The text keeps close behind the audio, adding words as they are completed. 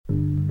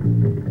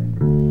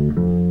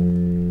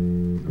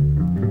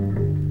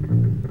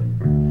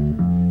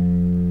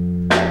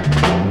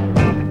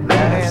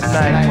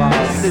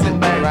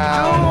sitting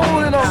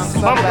around,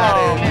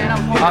 somebody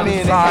hit me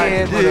in the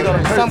head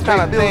with some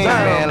kind of thing,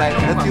 man. Like,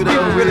 people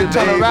really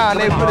turn around,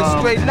 they really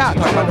straighten out.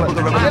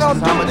 They don't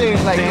do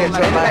things like that,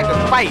 man. They like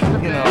to fight,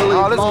 you know,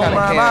 all this kind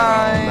of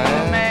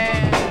man.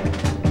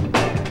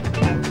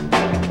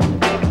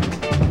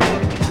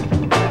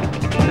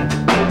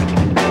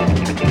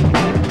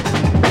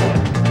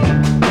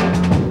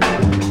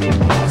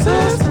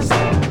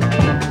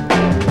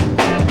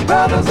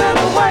 Brothers and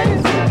the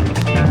whites,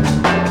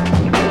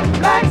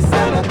 blacks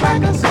and the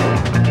crackers,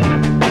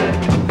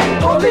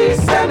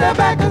 police and their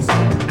backers,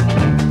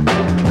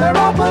 they're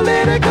all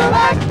political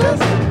actors.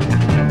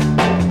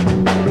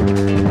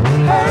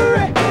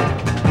 Hurry,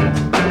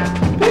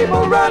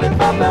 people running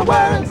from their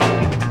words,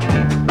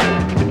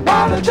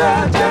 while the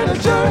judge and the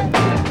jury,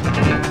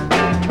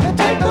 they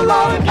take the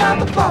law and count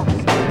the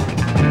faults.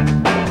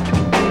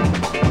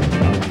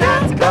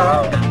 That's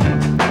gone,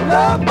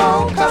 love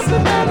bone,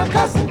 cussing and a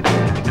cussing.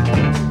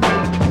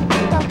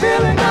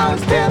 Feeling now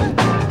is feeling.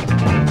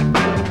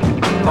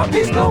 For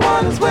peace no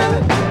one is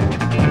willing.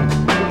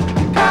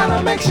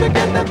 Kinda makes you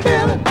get that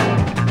feeling.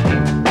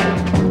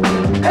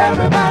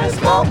 Everybody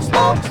smoke,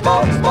 smoke,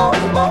 smoke, smoke,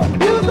 smoke.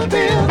 Use the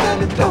pills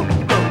and the dope.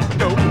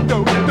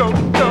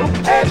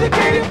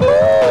 Educated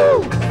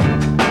fools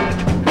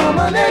from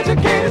an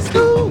educated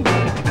school.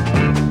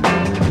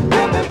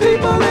 Pimping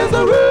people is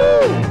a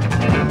rule.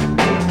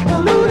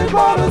 Polluted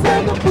waters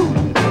and the food.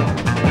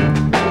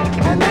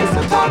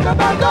 Talk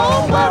about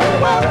don't worry,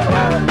 worry,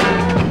 worry.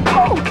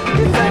 Oh,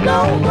 he said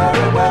don't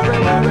worry, worry,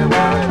 worry,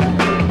 worry.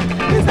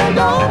 He said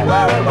don't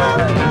worry,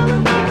 worry, worry,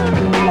 worry.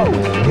 Oh,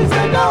 he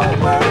said don't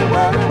worry,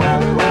 worry,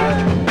 worry, worry.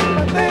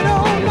 But they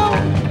don't know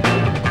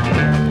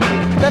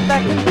that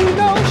there can be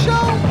no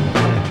show,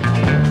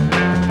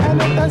 and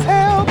if there's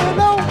hell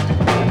below,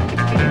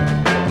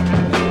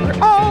 we're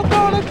all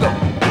gonna go.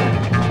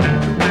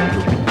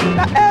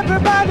 Now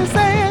everybody's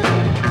saying,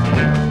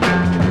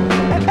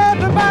 and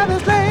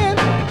everybody's saying.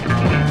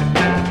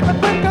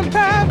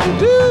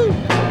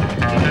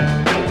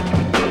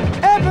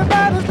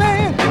 Everybody's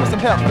saying, give me some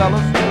help,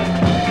 fellas.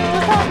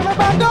 Just talking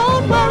about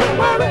don't worry,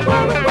 worry,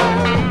 worry,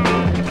 worry.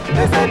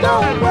 They say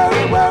don't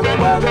worry, worry,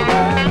 worry,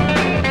 worry.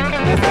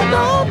 They say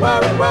don't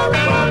worry, worry,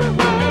 worry,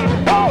 worry.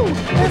 Oh,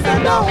 they say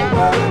don't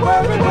worry,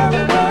 worry,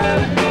 worry,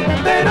 worry.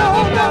 They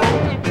don't know.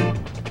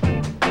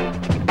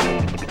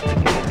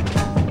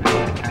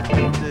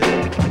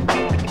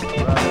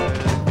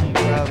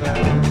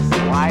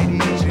 Why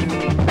did you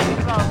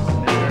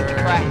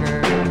cracker?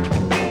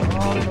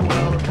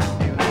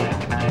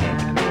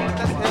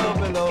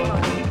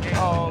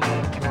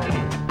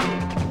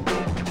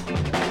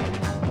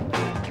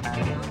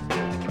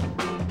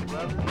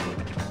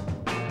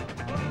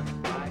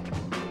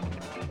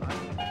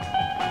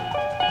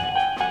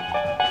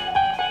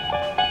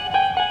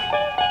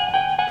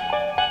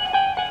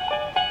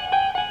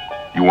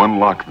 You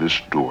unlock this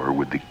door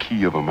with the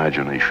key of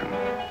imagination.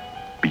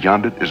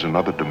 Beyond it is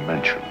another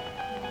dimension,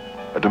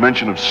 a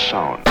dimension of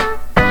sound.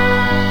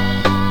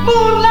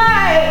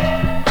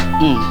 Moonlight!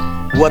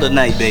 What a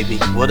night, baby.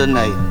 What a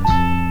night.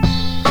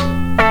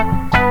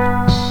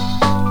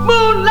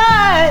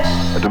 Moonlight!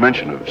 A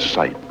dimension of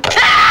sight.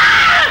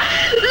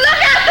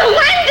 Look out the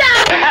window!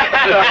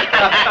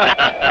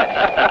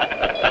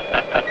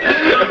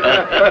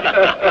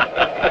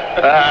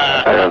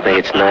 I don't think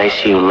it's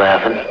nice, you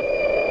laughing.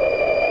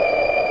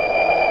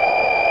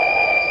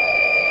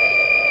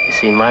 You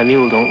see, my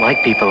mule don't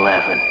like people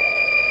laughing.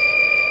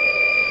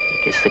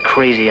 He gets the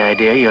crazy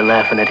idea you're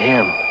laughing at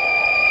him.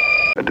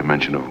 A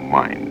dimension of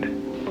mind.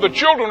 The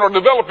children are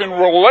developing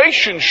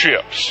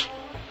relationships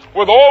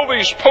with all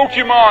these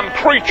Pokemon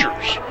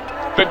creatures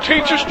that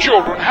teaches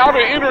children how to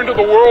enter into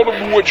the world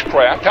of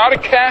witchcraft, how to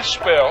cast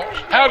spells,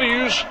 how to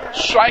use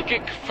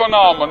psychic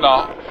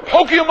phenomena.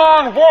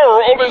 Pokemon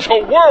world is a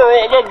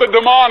world of the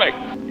demonic.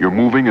 You're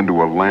moving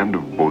into a land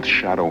of both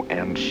shadow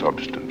and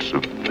substance,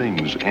 of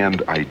things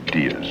and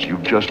ideas.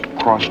 You've just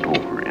crossed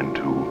over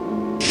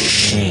into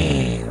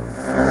She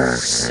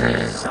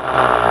versus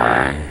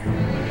I.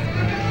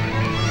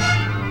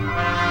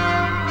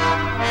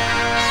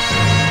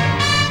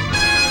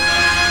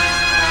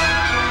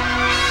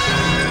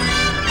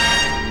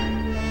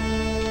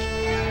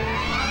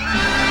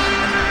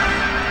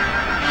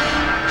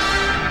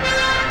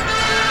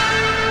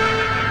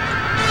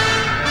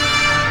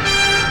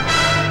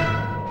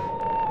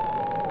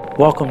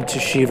 Welcome to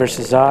She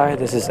vs. I.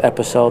 This is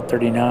episode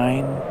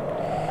 39.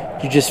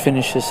 You just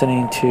finished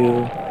listening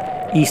to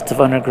East of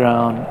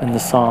Underground and the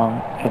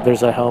song If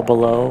There's a Hell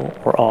Below,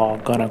 We're All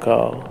Gonna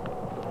Go.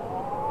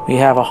 We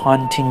have a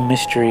haunting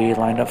mystery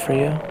lined up for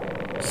you,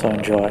 so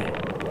enjoy.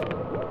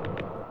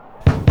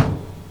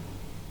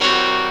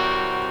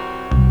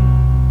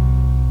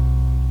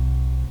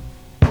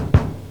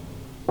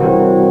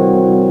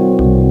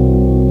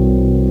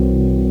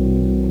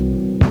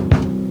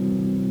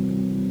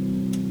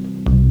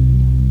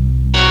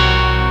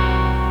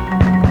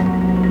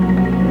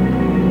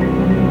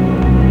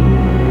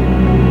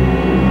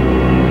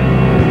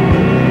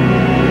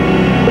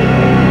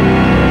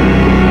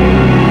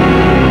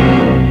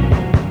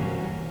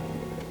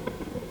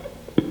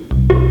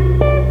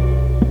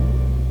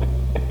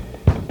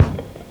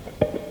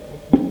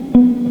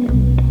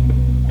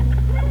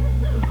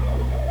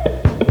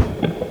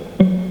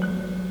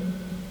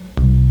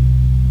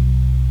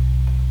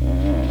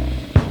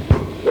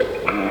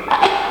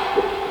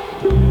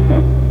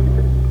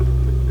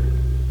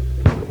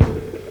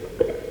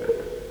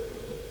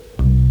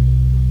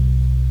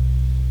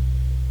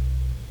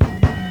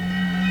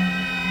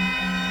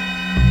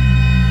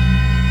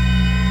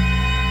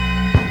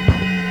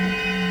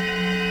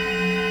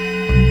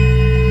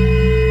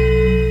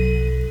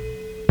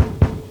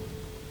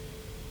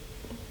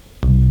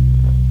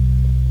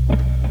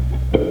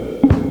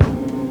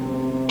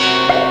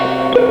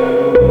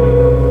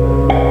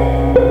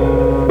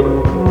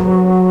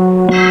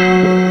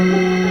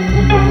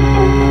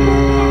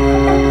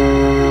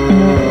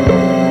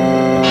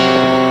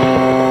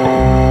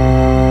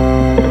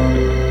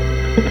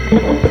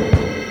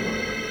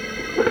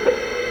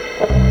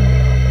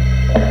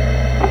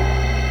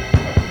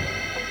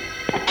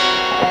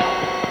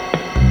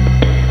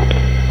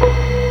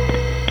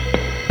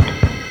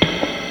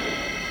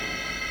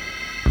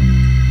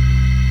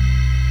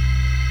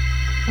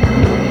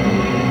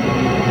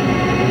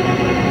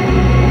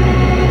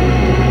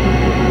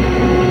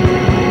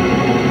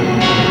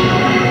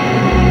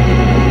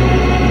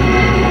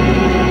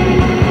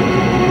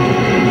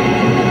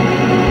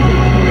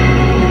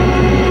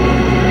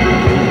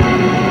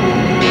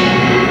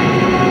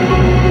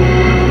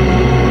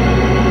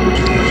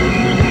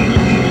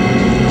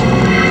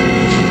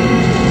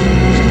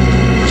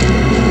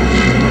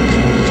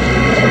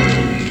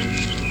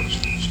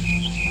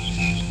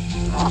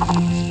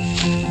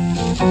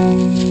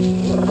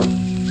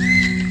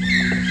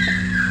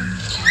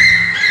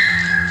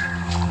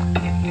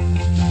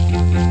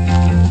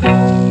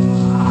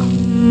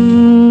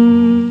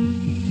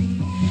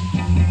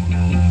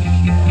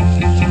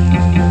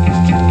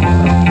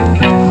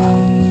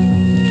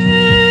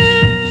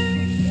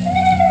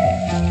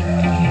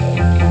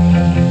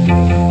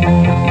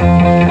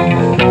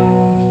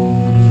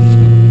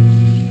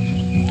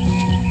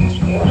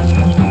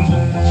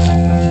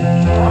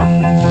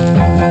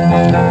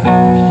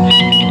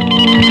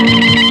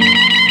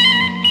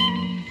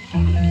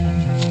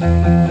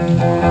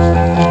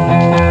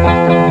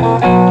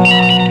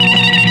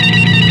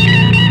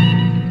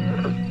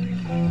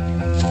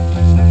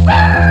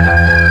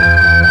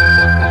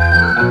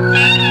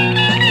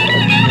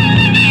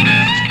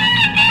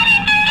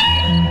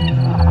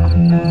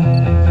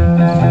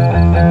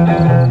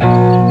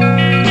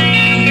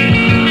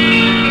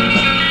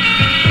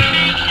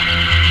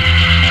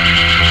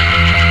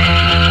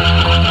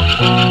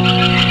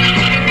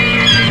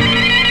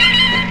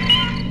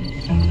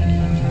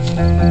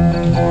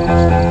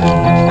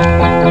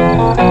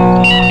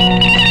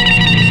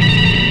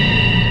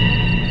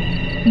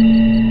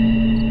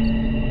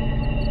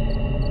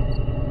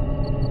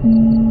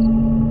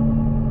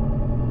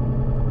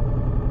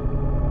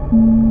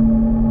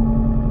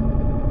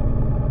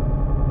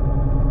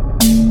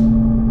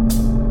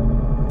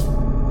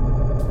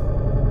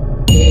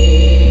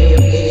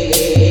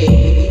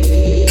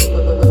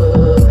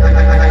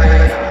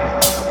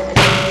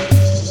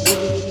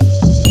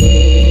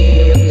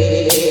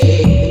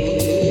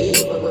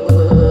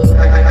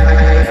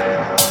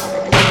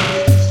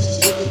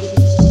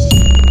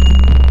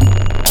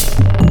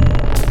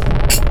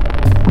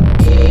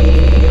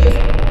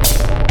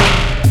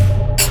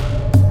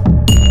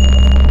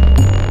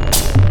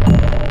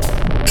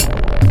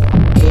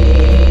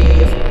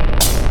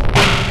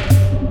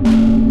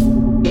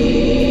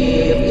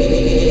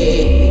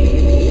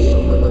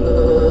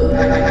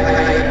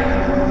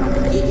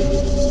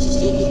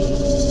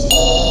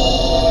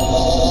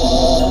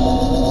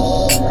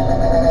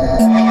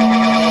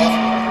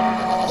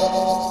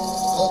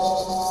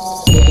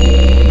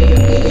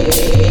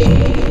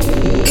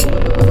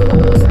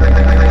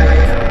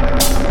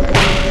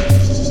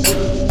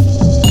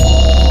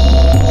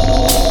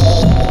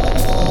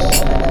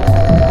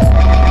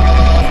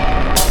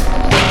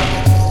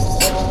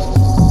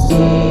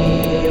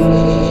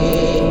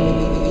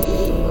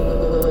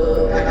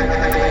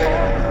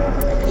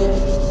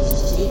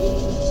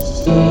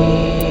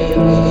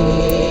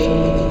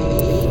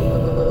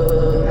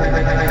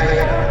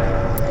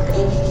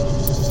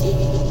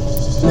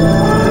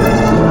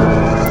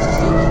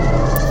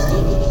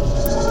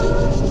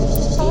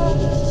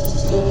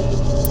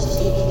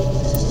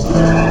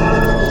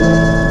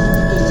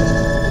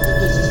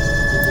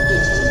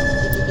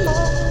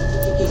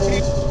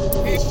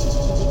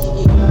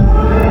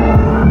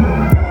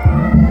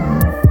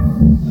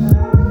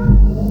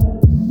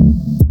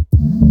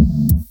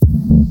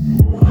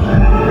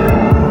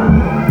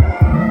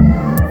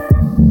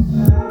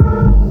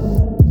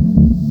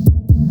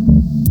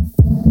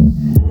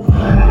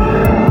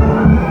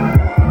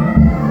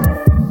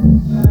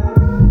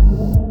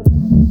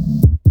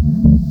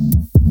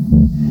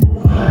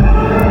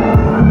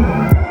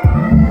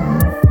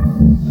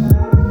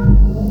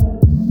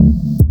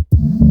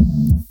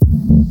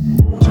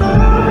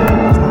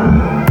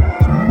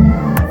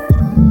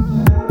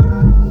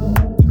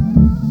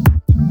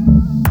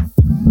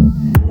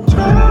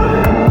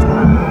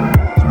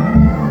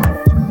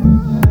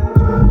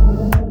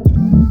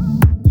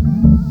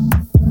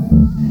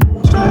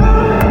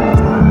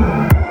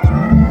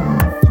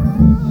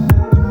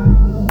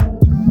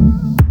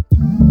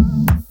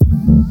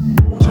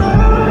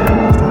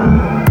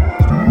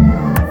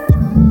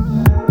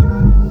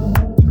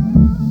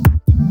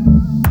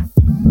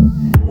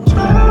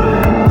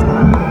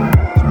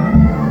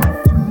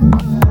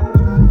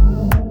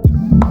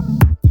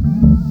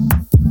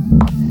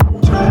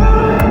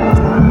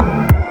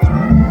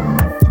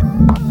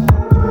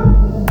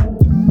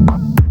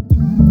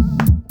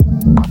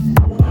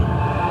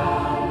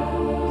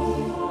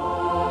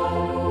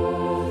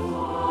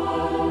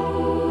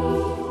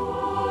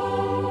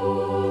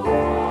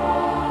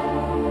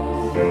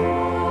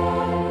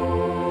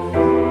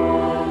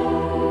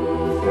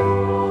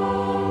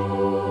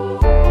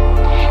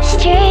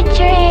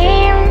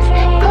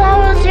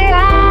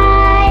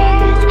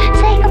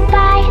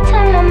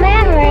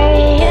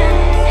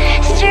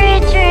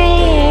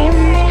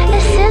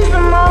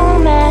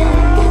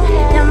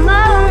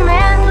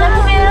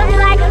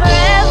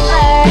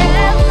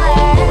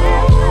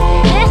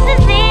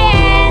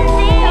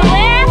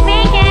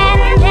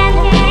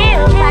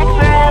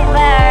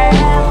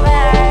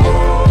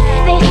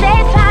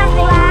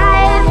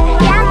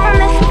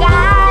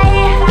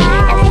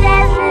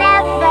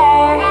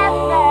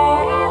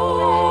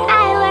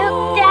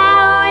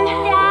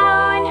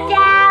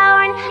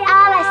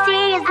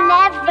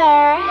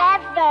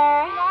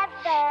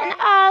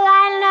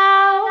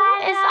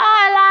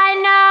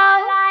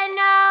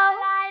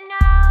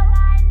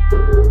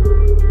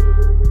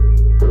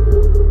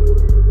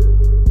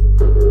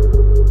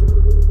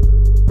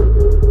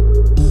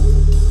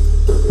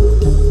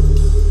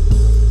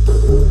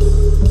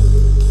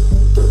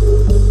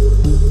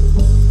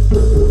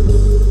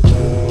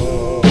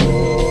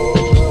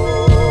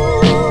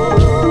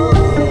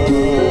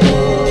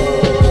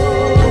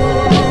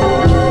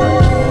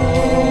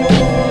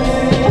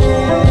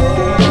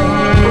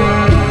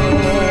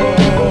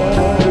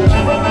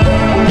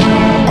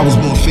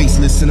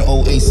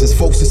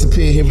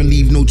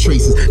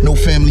 No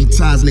family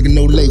ties, nigga,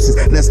 no laces.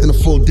 Less than a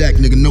full deck,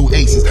 nigga, no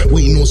aces.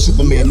 Waiting on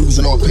Superman,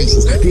 losing all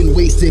patience. Getting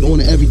wasted on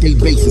an everyday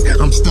basis.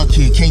 I'm stuck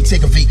here, can't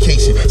take a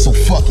vacation. So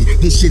fuck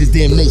it, this shit is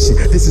damnation.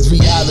 This is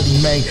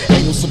reality, man.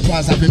 Ain't no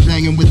surprise I've been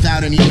banging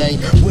without any name.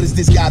 What is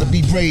this gotta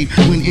be brave?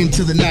 When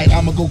into the night,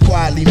 I'ma go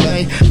quietly,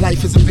 man.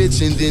 Life is a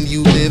bitch and then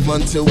you live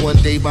until one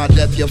day by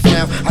death you're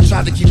found. I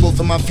tried to keep both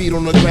of my feet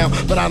on the ground,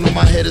 but I know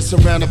my head is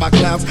surrounded by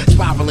clouds,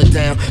 spiraling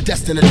down,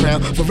 destined to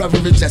drown. Forever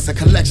it's just a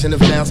collection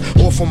of nouns,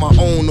 all for my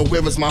own, or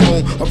where is my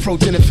home?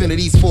 Approaching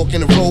infinity's fork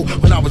in the road.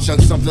 When I was young,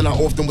 something I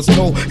often was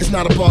told. It's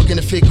not a bargain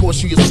if it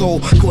costs you your soul,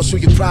 costs you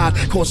your pride,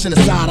 caution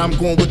aside. I'm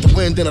going with the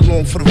wind and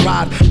along for the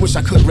ride. Wish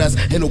I could rest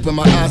and open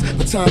my eyes,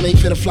 but time ain't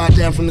finna fly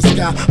down from the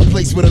sky. A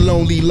place with a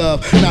lonely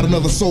love, not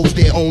another soul's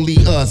there, only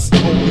us,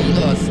 only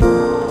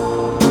us.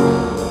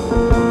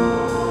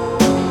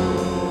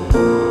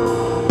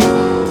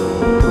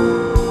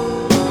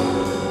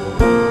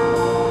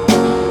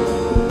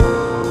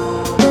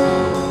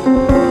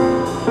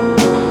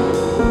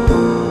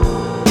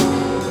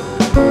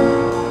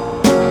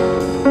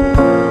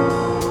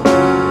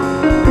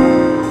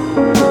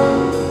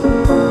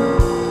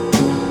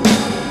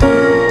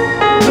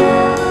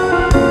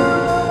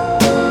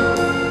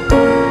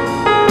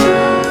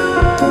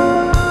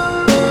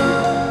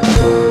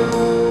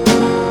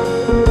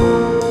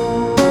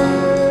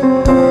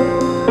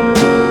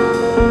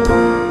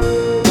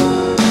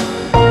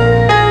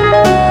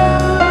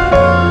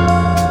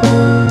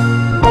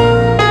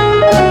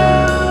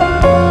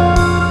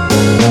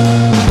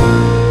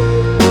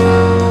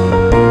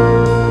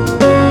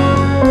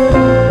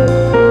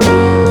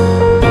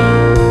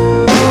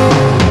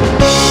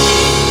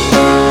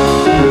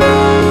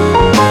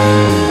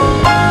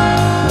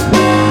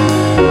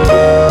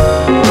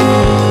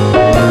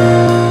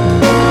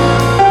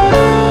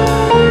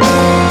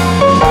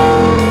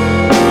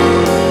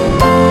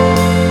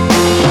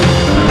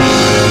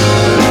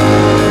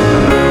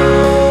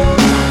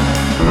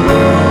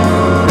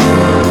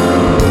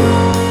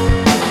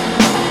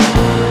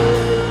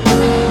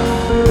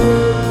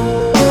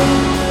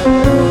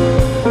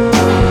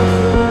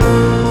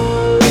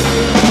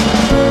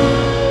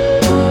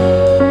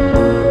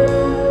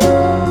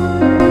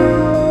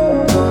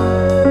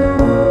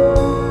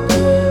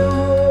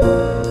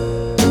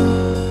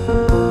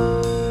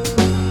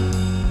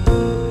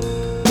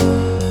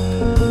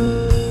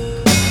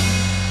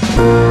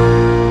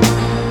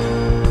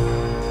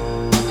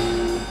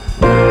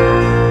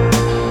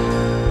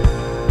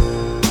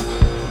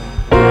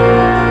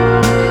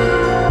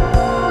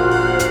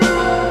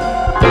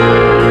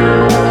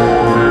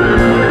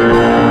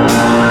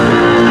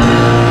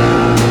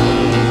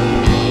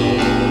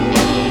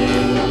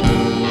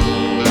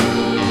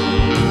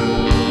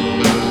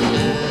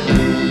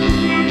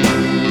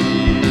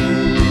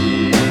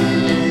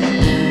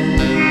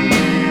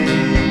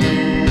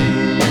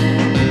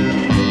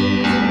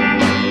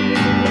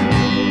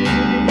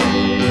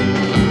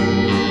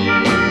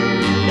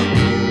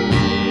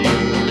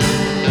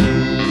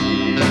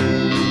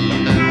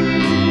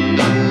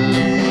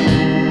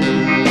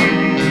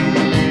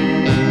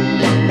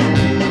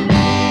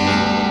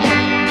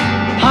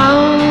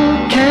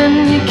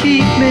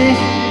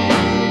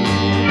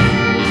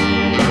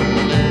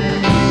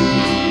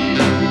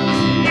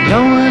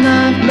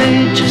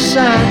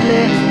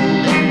 sadly,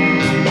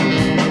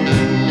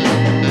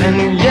 and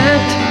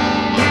yet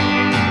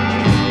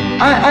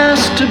I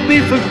ask to be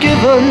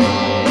forgiven.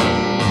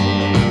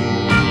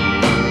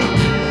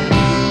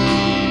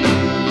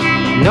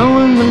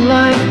 Knowing the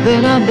life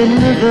that I've been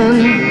living,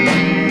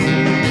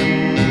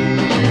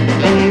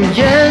 and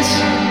yes,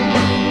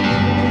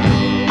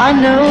 I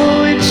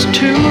know it's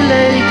too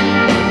late.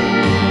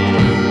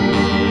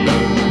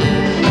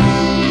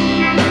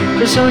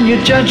 'Cause on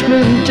your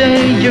judgment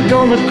day, you're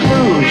gonna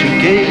close your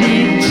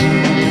gates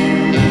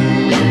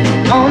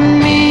on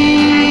me.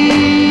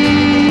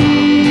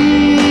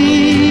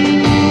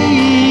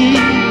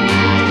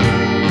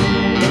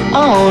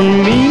 On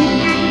me.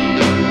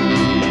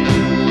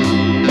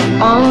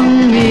 On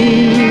me.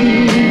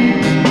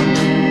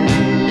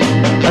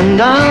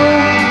 And I'll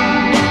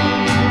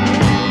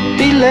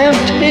be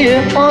left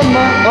here on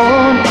my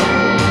own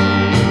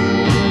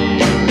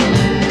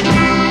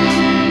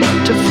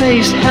to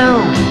face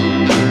hell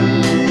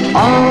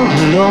all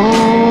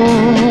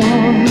alone.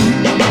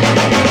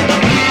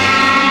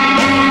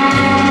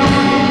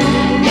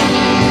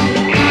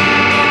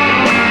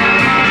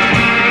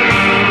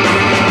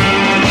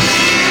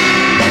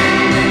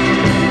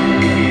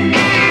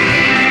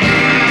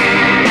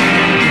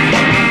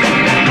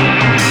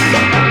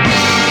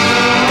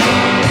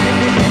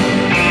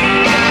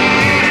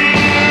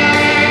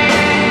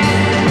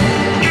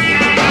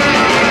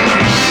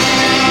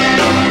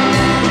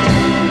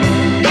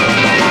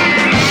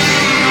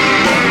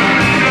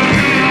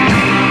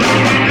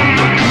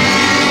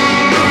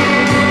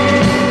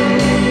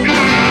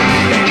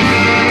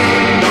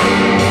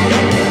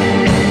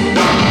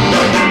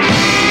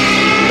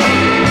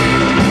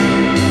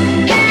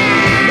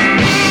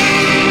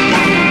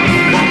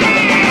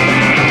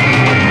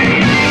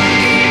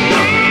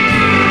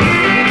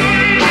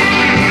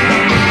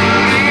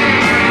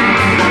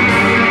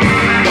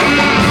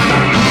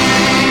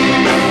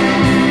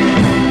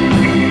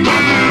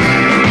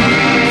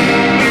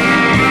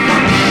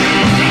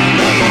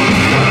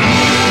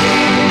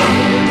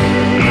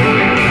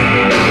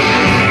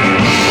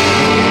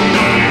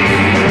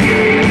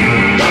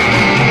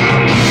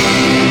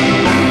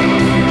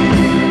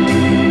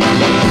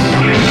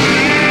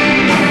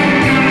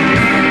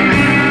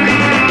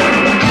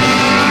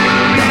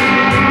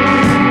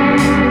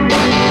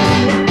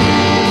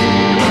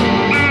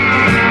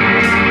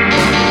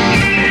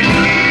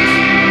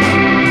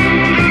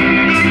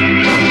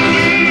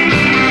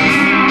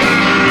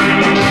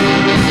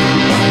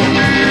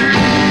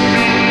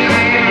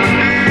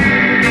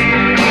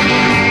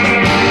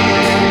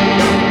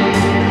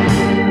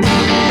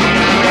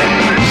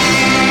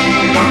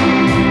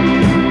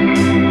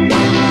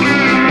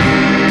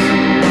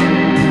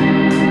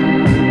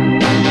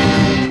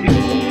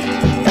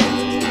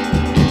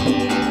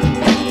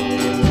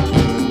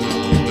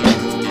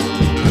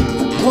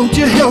 won't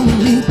you help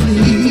me,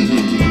 please?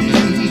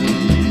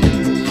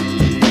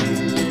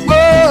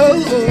 Oh,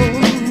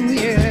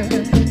 yeah,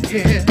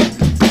 yeah.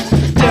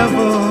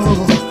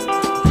 Devil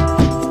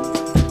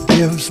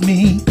gives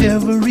me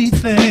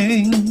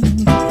everything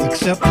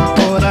except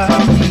what I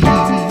need.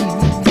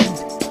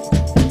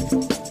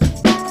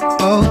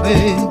 Oh,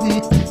 baby.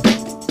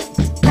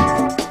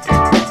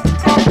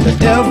 The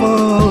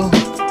devil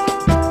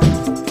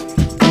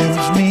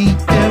gives me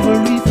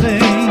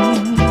everything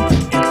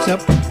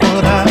except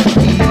what I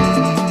need.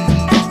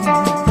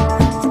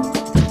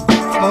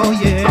 Oh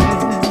yeah,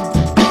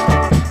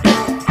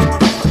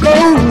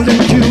 gold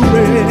and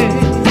jewelry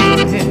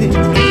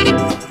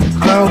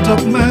clouds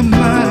up my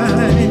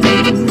mind.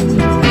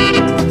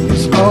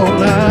 It's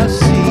all I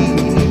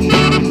see,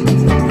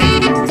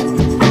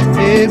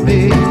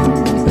 baby.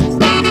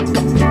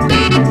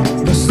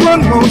 The sun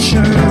won't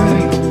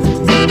shine.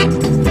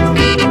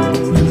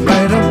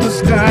 Light up the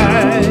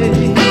sky,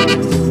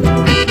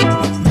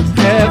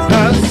 path I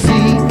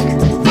seek,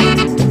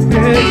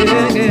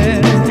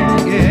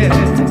 yeah.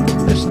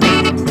 Listen,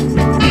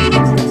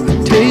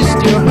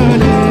 taste your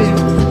honey,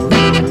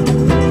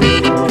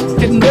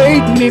 it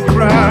made me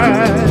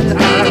cry.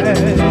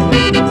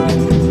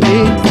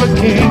 Ain't for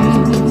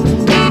kings,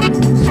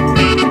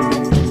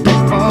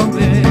 oh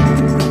man.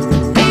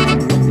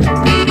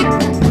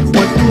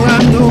 What do I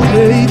know,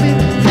 baby?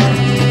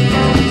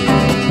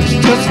 It's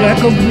just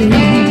like a breeze,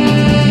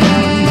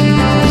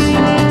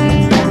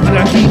 but I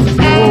keep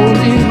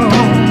holding on.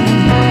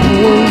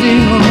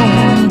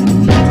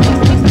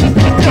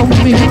 Help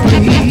me,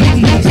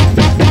 please.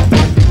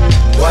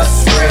 What's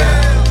real?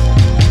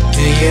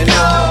 Do you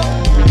know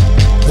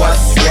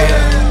what's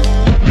real?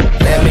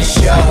 Let me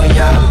show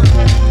ya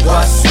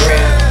what's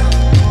real.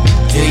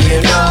 Do you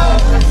know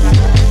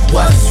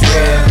what's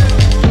real?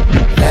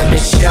 Let me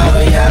show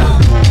ya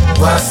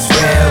what's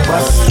real,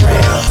 what's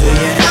real.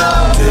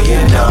 Do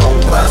you know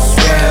what's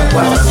real,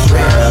 what's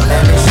real?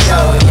 Let me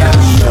show ya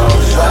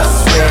what's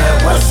real,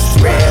 what's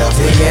real.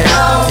 Do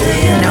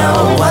you know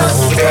what's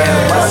real,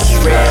 what's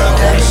real?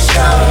 Let me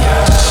show ya.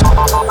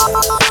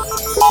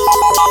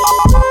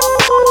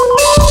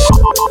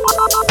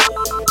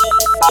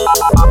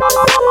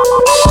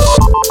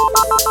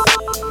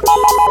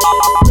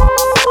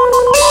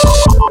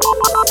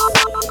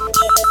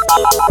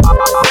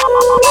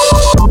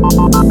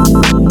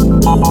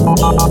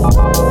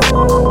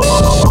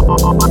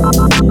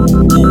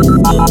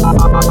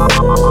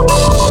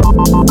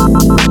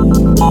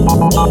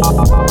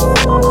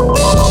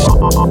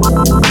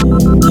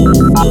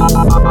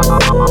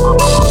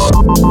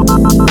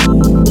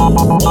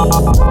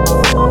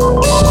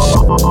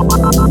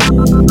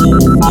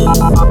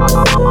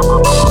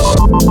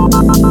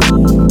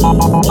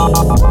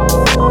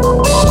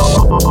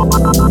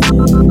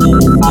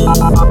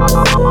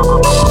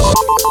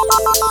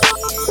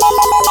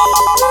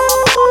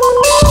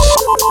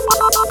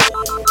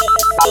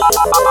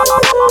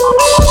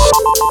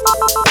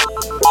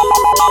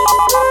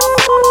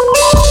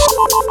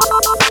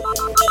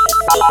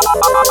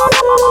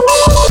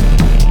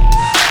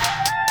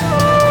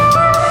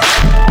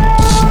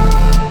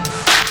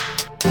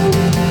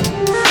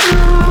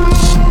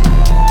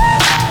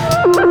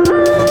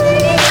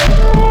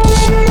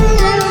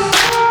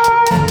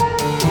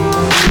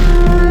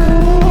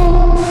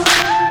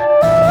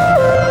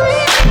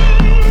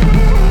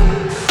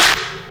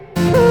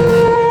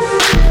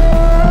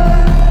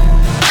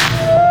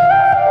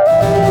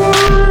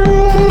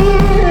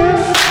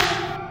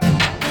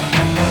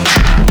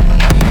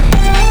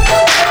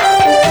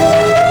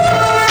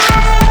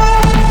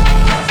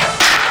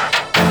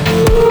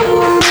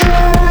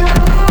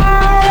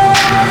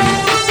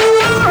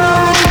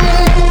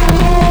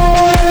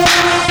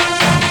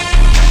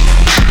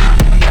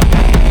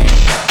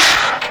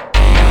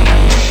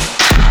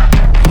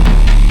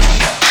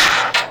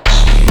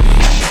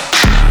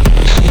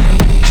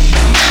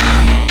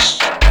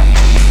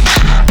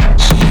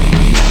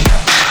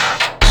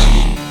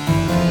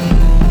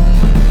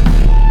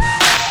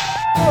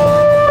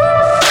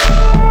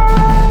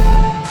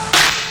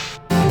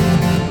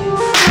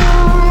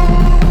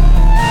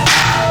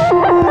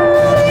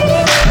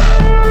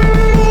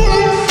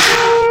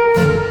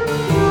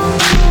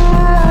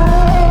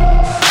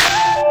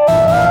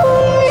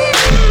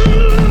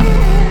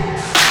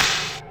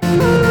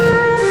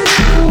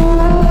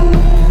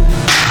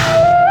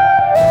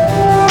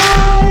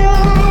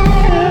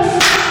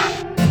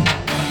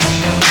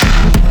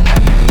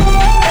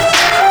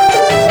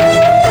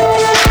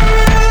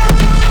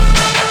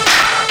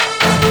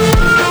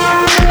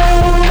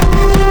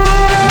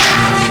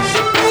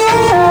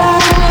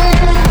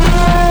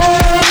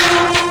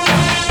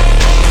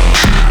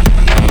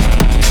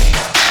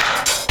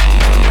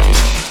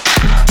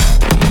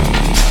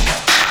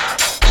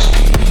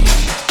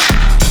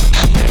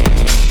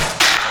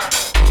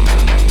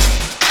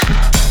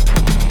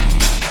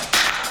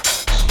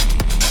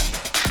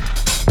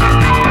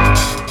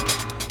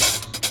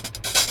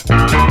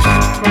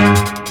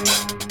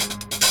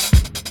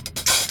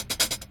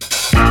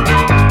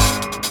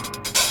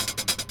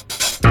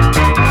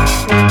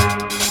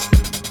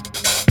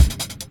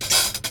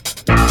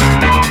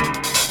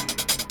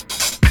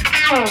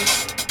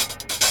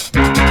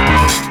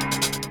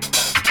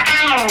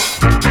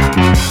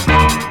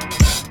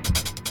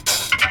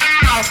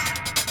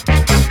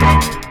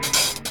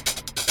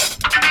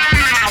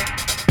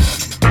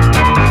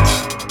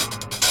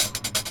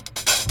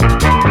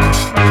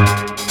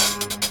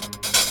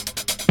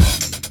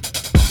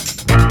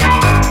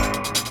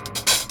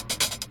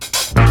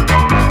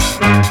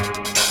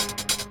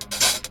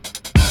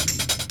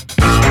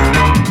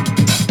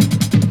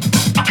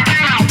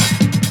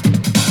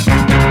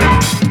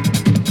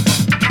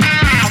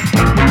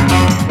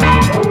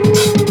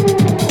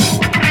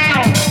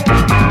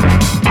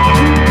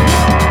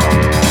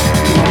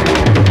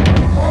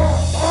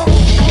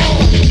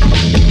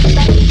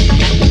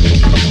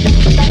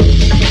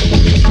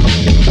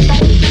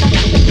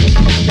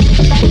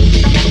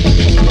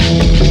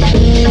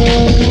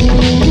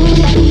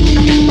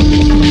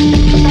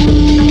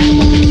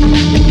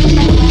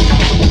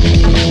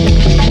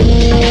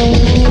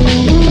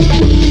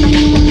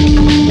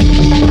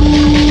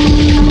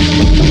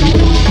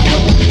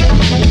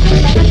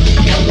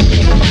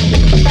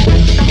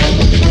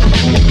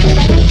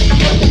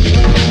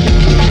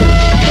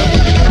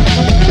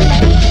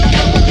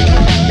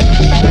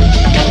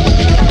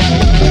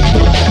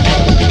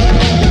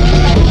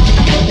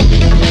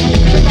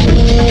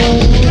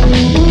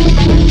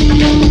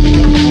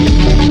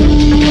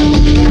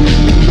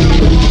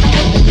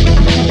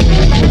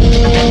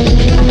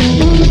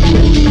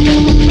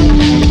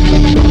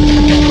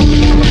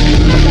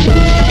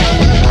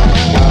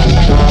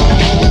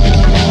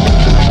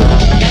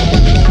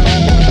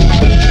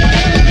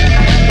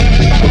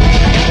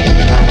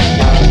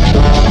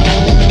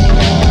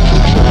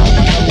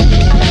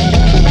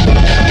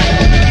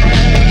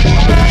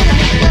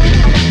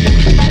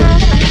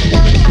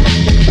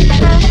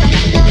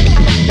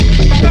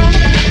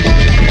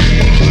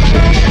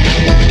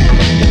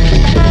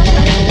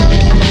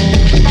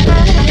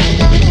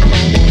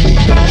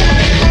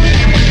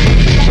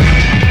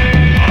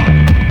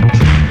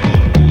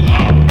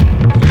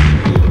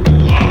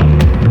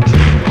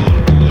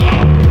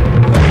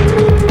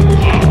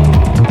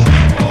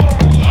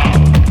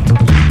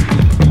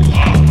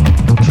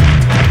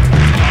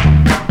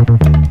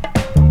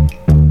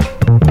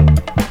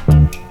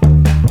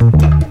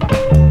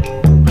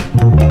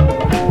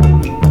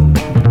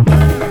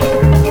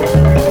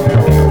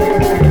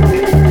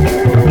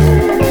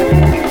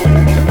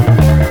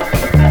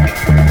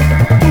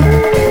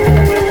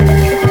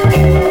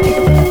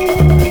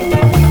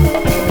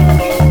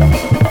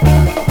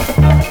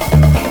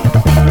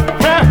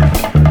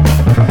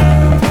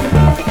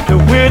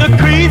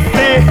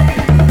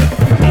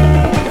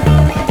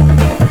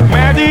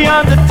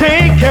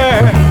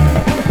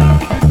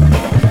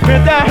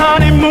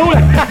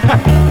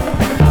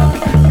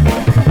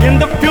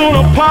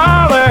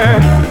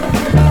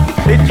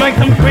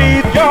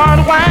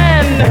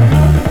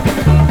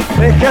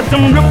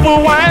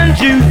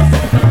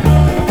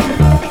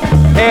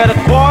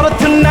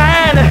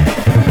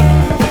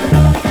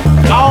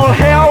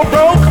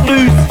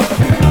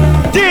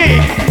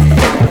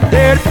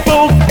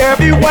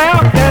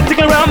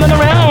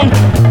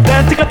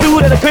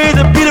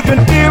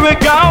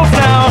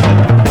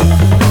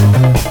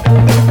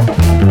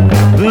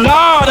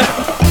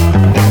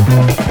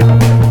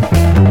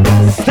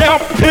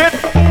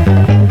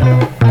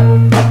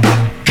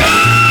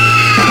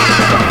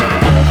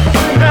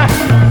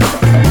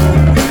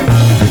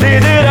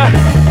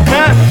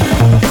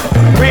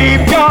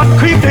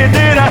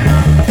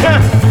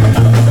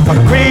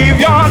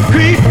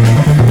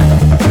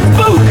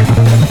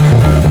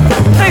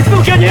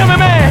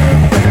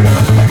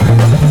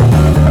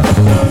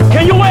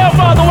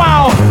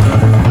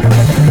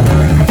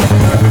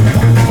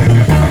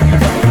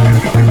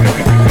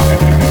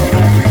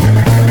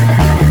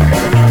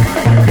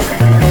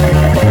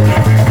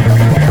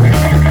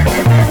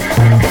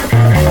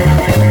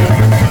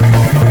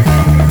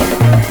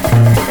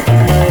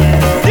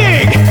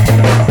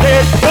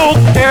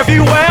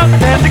 everywhere,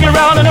 dancing around.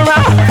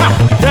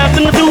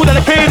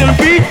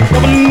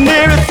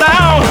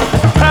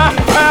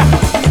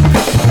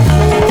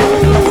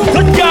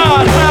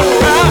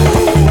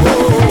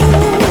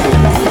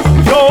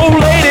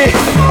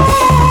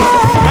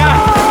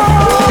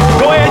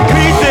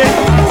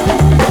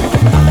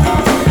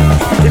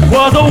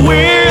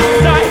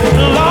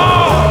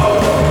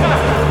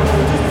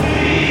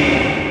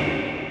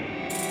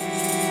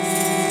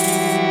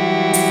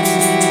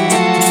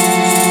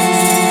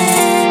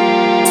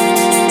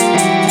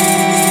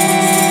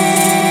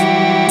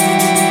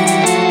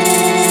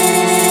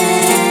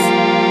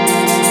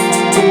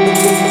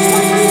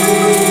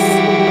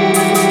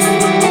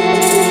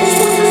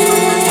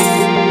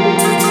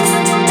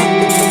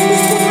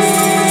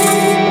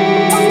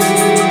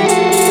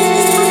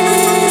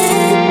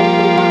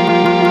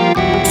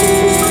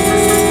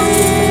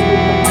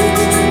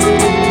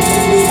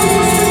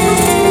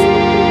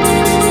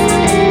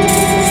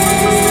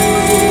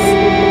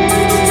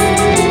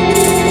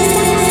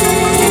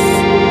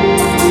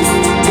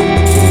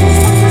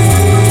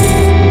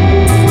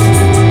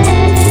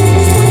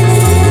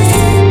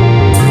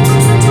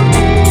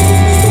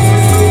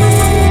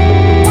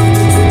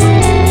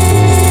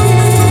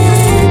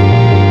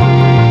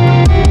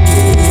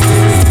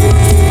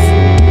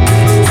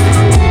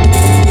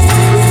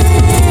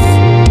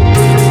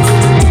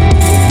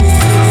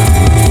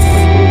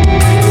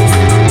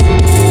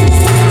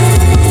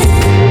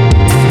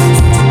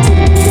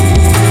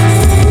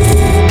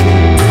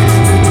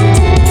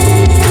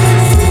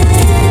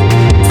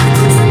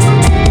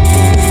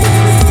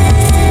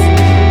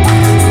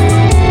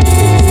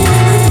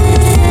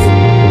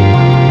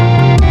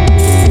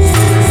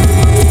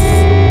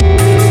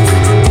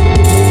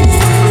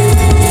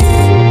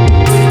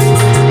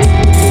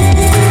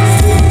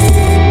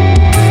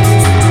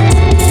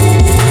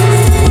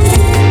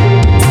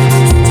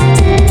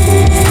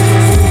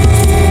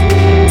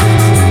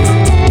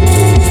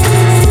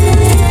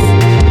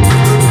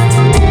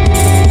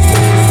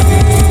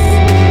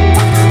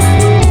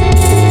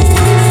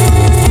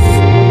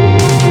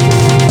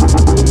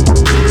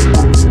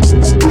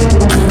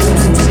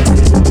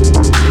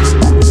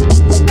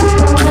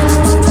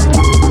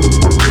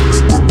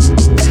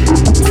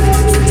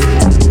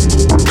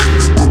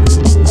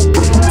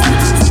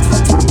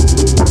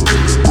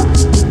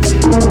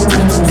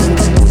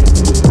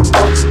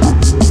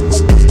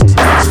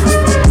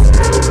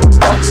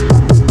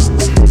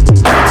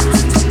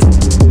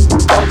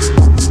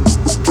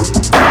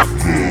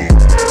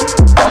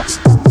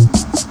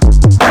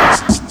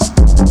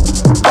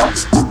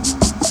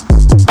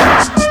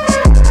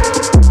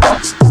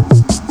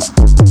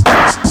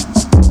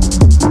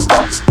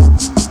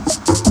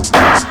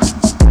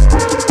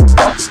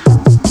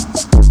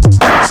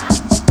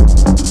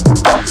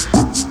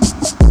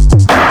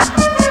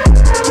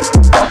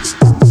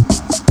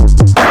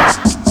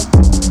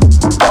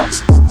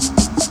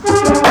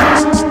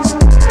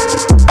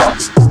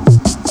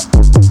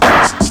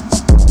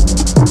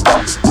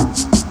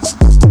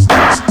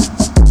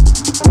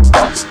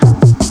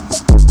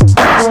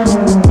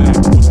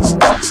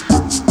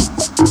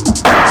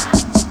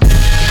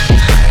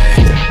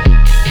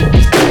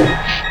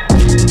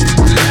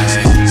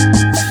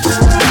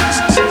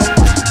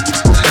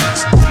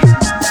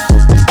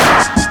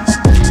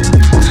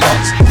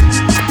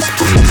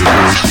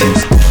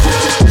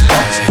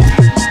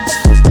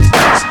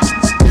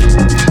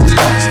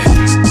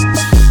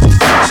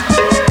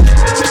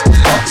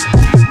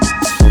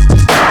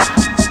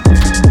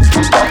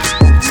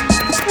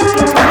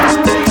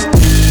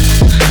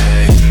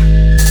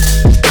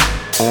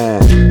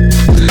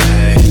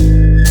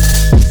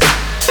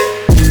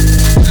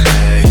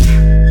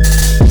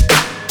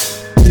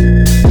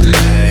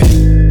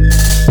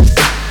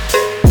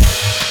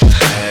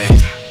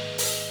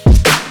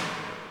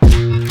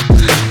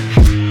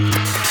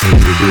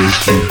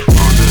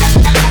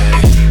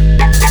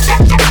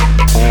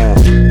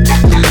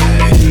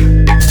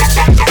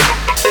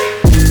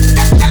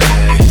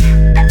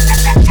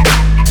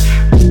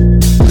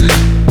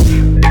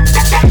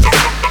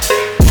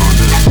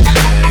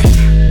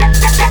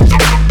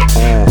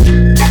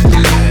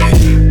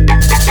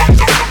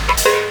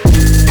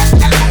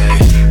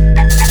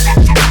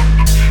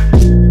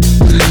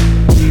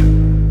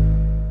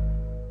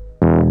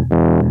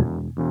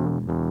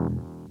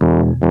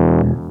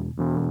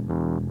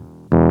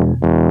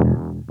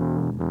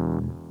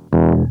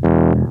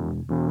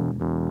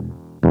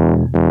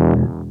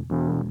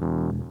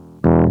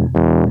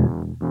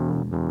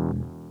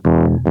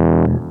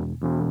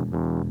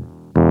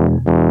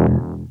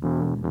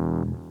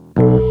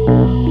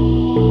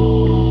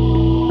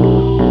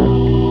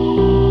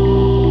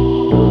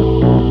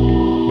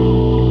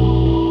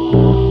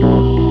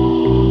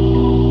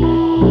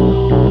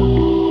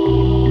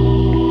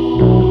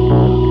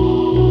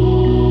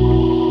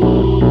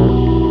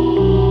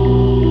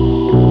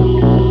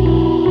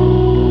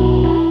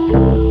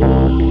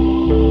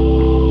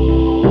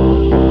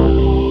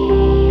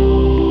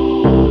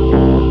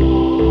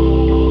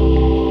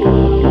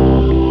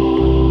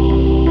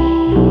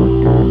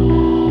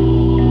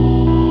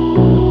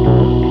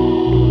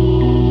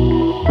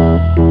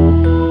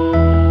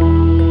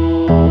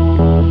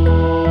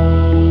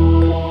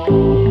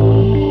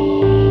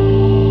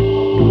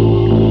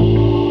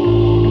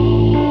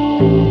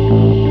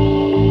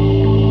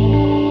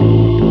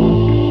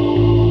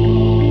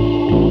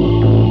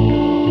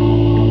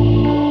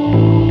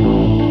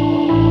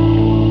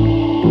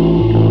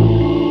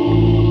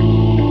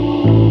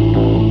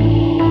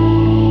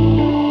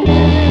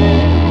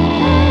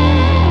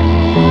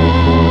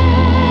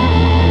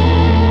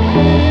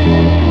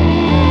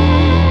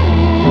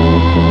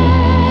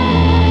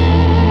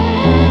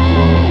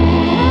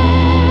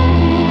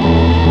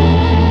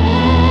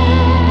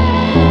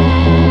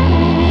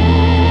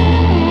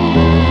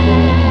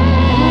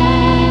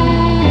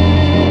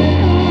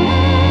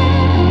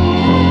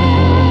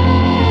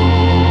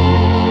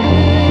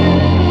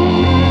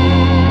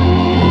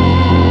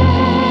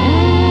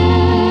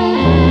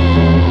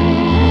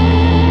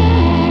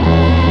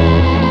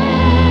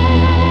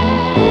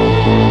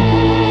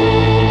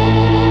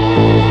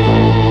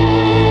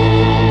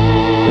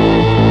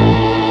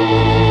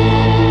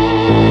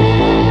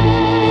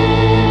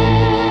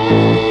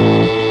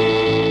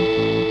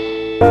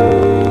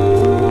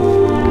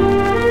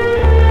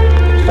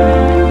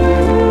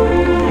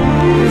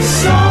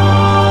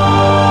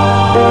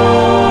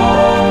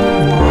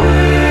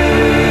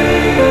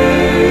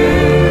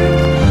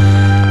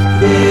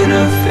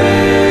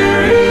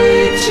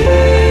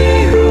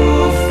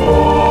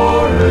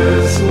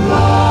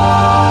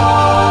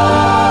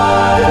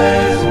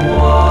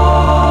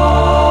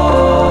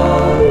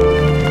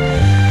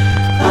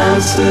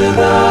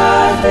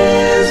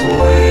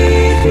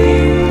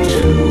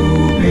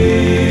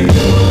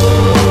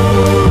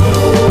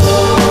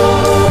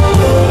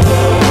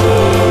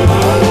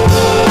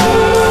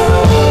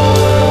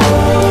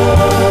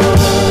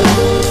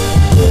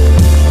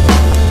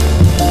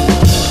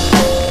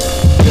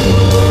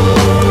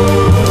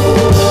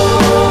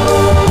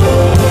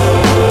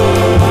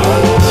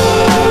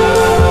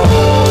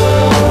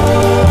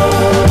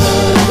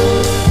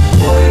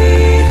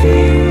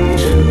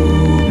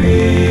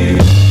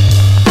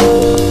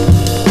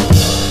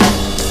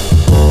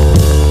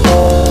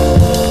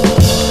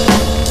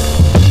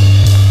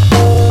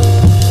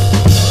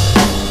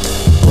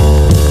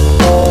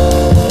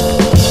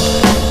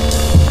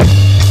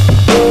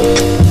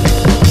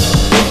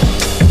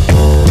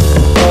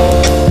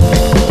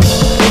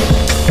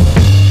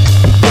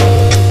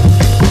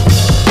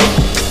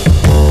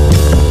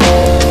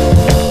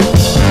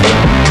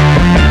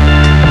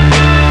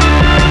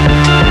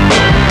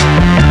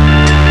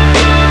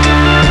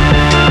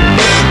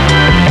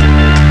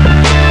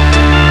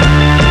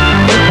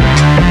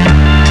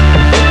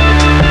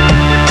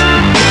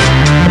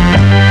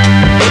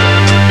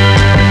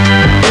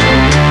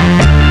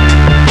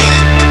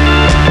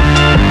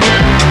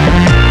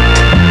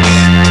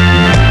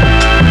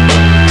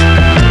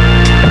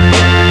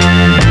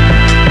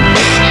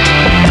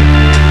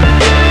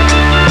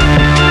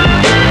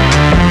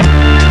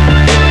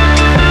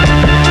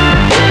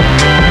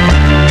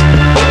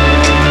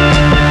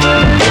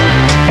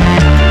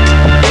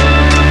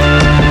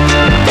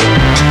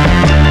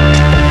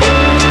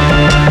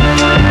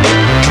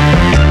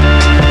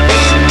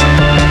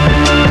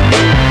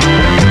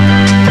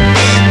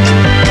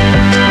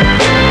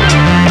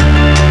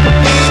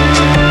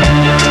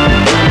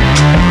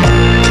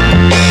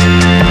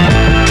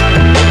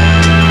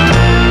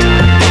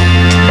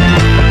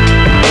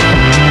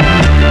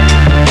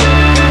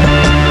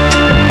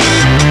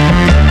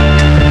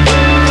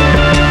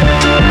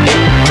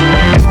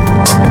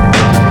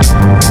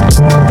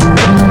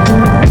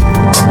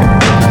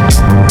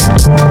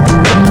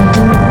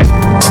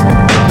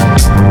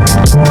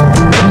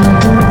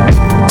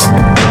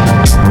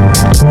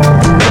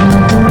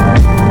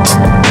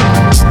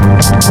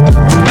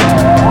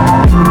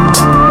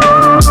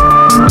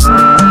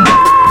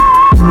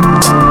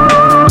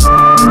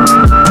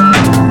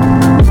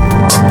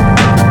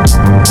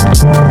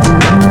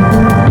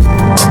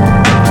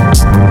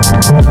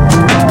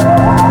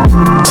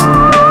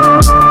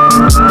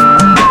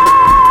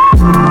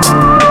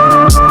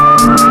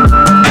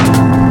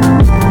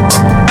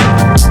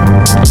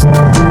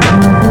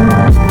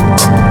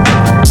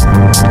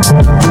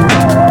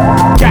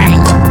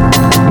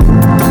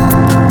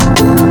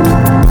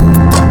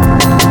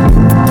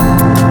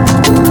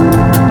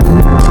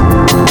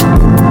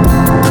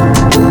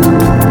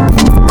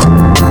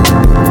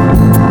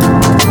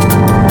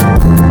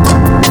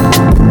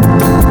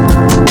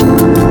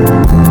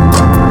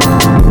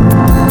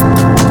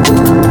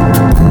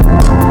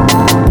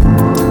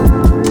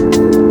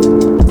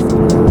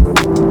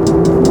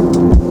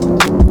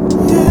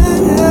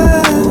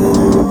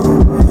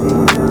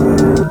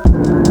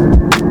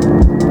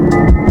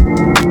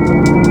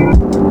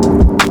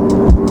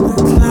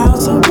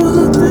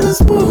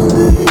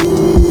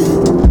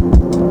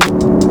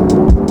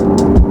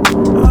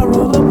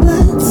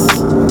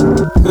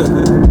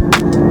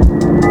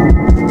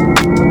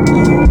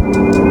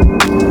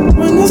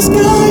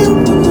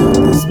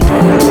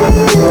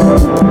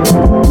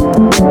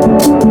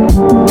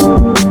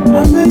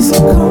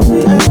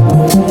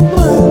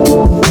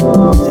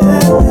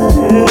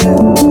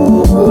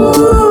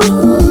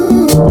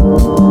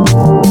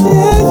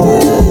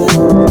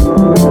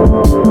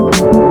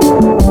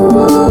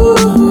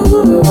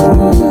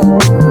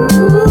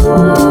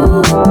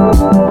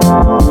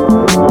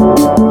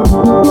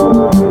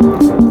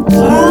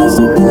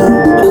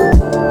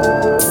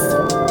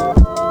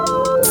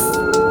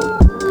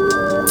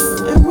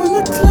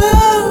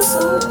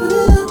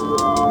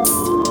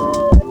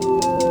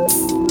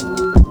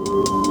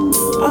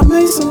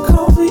 make some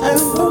coffee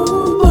and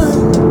roll a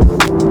blunt.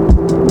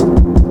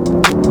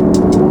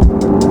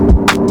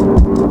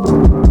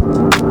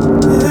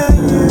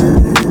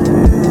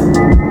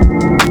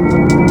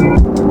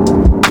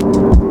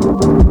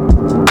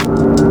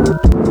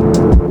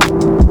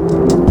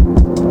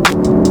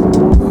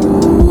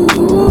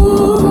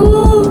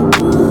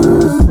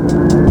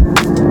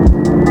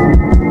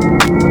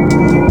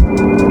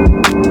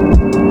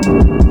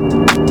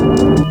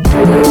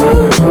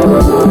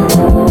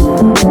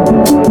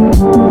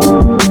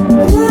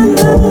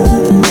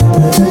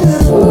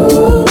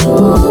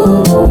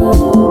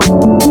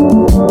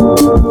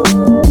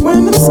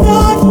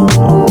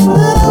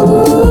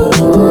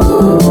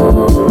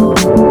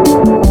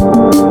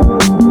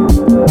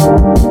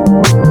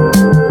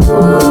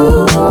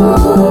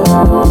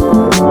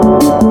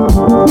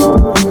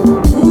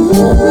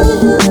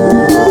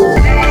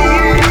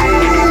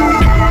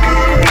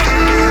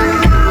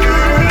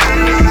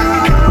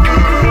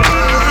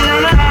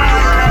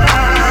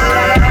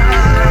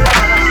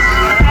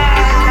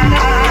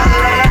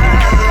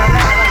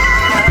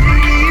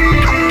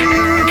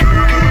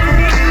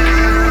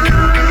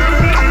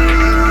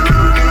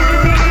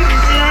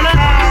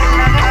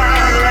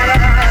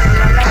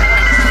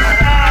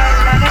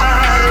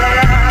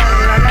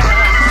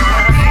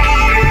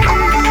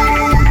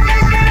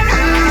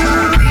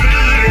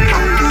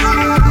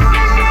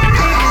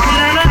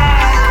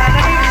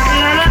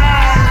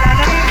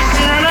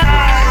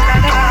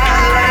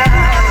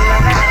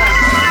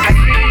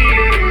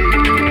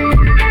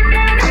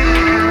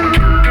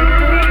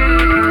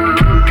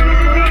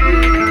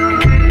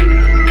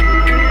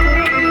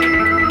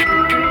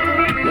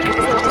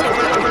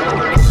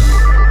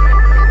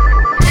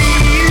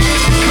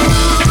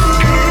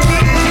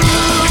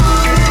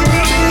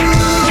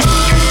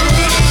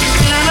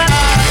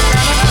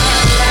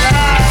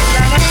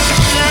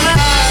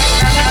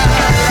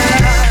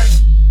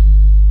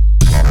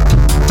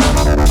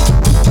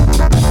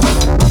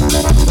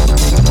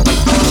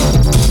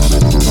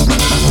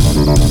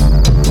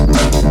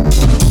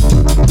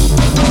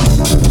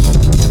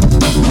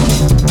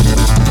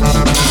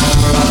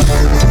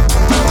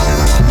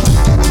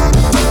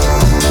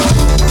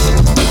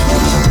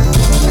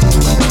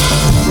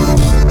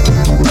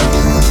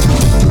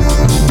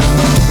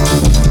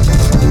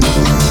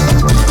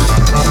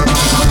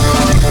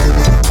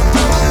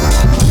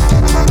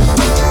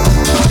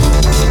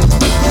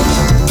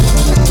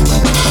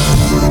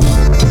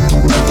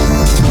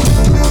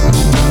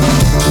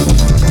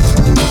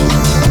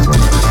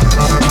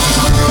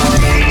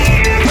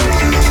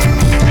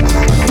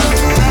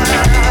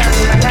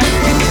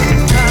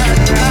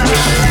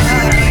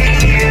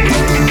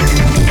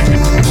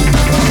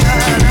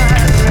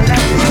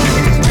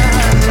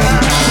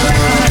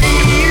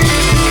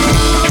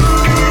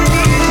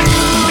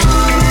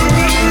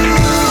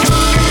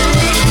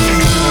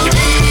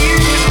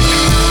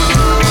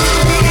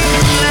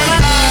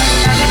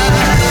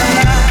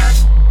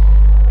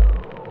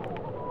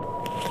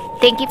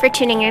 Thank you for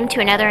tuning in to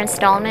another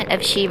installment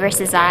of She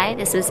vs. I.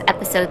 This was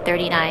episode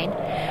 39.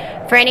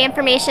 For any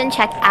information,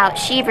 check out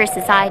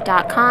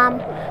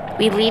sheversusi.com.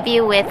 We leave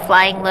you with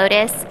Flying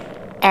Lotus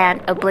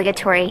and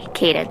obligatory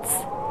cadence.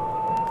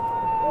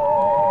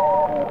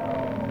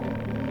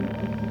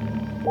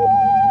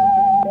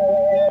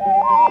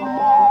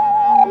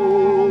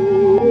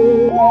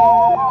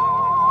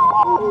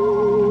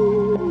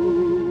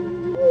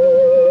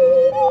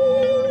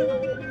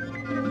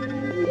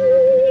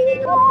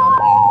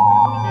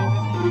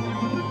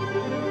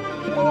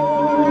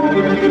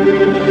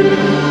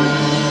 Thank you.